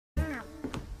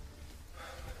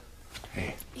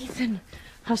Ethan,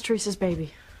 how's Teresa's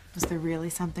baby? Was there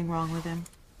really something wrong with him?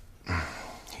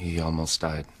 He almost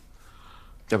died.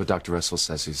 Yeah, but Dr. Russell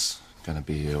says he's gonna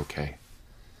be okay.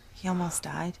 He almost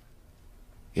died?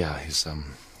 Yeah, his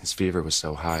fever was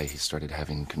so high, he started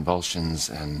having convulsions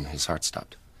and his heart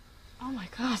stopped. Oh my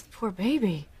God, poor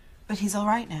baby. But he's all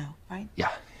right now, right?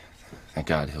 Yeah, thank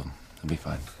God, he'll be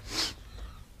fine.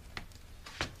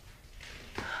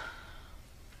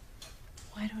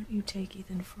 Why don't you take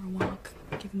Ethan for a walk?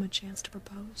 Give him a chance to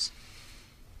propose.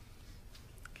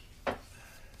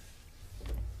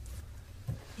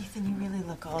 Ethan, you really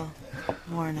look all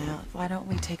worn out. Why don't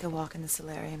we take a walk in the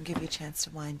solarium, give you a chance to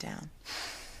wind down?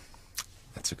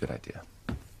 That's a good idea.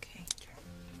 Okay.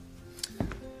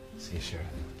 See you, Sheriff.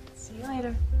 See you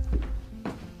later.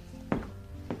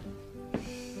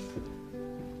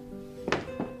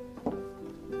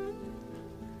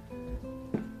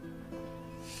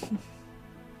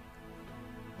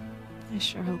 I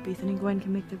sure hope Ethan and Gwen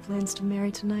can make their plans to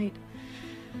marry tonight.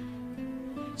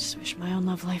 I just wish my own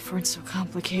love life weren't so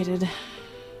complicated.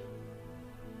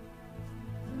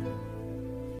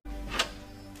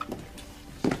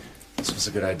 This was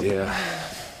a good idea.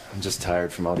 I'm just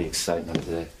tired from all the excitement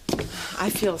today.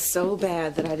 I feel so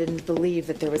bad that I didn't believe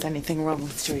that there was anything wrong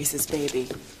with Teresa's baby.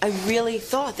 I really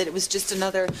thought that it was just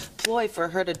another ploy for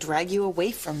her to drag you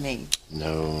away from me.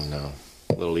 No.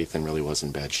 Little Ethan really was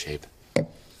in bad shape.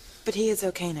 But he is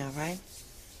okay now, right?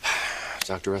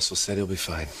 Dr. Russell said he'll be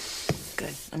fine.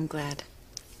 Good, I'm glad.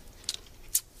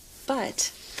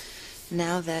 But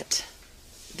now that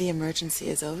the emergency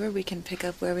is over, we can pick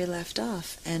up where we left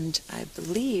off. And I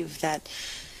believe that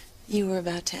you were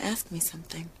about to ask me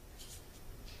something.